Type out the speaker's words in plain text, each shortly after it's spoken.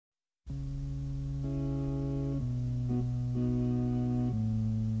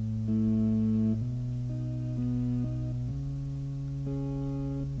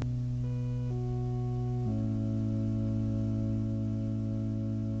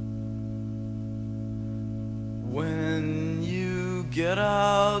When you get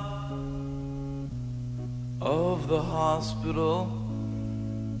out of the hospital,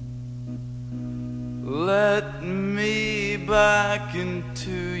 let me back into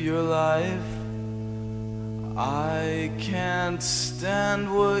your life. I can't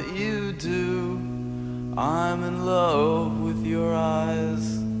stand what you do. I'm in love with your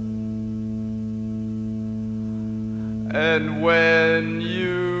eyes. And when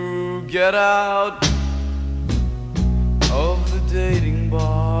you get out of the dating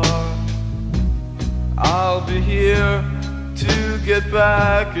bar, I'll be here to get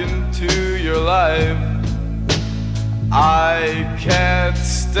back into your life. I can't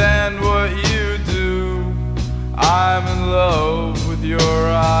stand what you do. I'm in love with your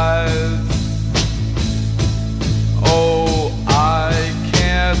eyes. Oh, I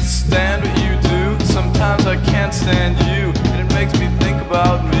can't stand what you do. Sometimes I can't stand you, and it makes me think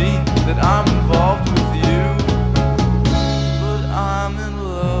about me, that I'm involved with you. But I'm in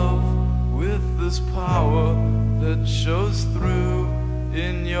love with this power that shows through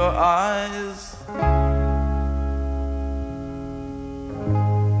in your eyes.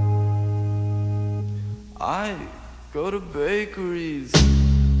 I go to bakeries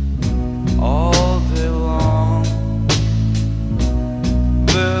all day long.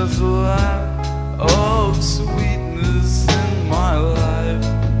 There's a lack of sweetness in my life,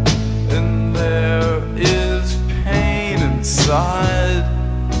 and there is pain inside.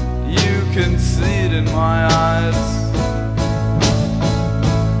 You can see it in my eyes.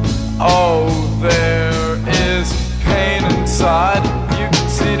 Oh, there is pain inside. You can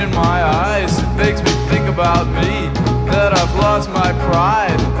see it in my eyes. It makes me think about me, that I've lost my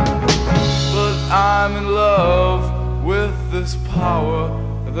pride. But I'm in love with this power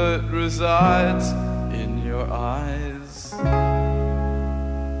that resides in your eyes.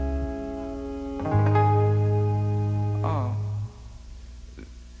 Oh,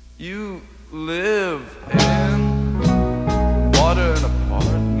 you live in modern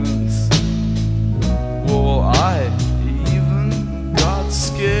apartments. Well, I even got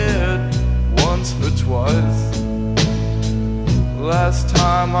scared once or twice. Last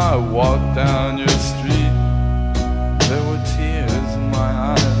time I walked down your street, there were tears in my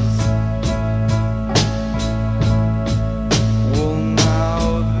eyes. Well, now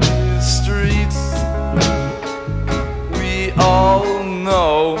these streets, we all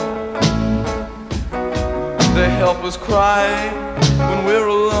know, they help us cry when we're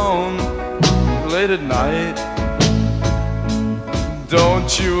alone late at night.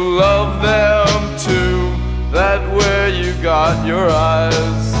 Don't you love them too? That where you got your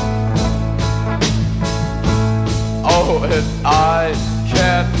eyes. Oh, and I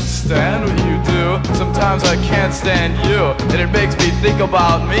can't stand what you do. Sometimes I can't stand you, and it makes me think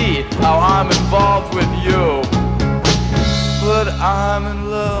about me, how I'm involved with you. But I'm in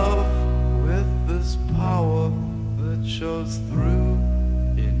love with this power that shows through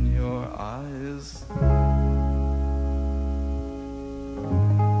in your eyes.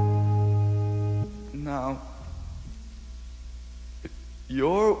 Now,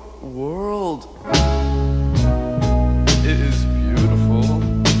 your world is beautiful.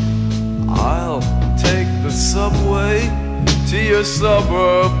 I'll take the subway to your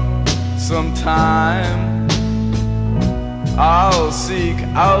suburb sometime. I'll seek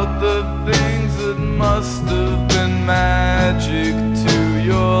out the things that must have been magic to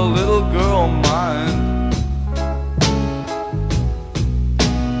your little girl mind.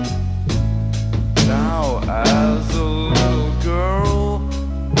 Now, as a little girl,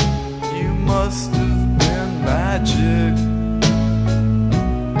 you must have been magic.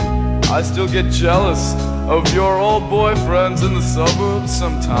 I still get jealous of your old boyfriends in the suburbs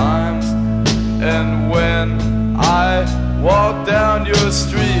sometimes. And when I walk down your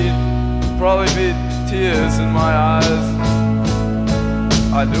street, probably be tears in my eyes.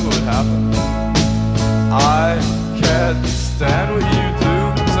 I knew it would happen. I can't stand what you do.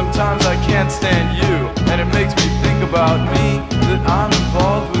 Sometimes I can't stand you, and it makes me think about me, that I'm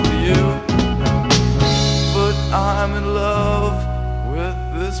involved with you. But I'm in love with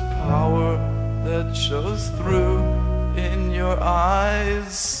this power that shows through in your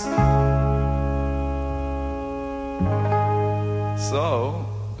eyes. So,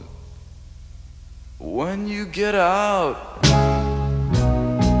 when you get out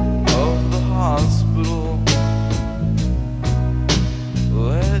of the hospital,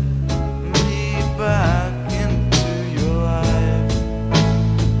 let me back into your life.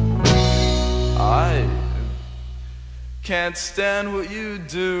 I can't stand what you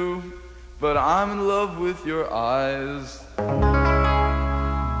do, but I'm in love with your eyes.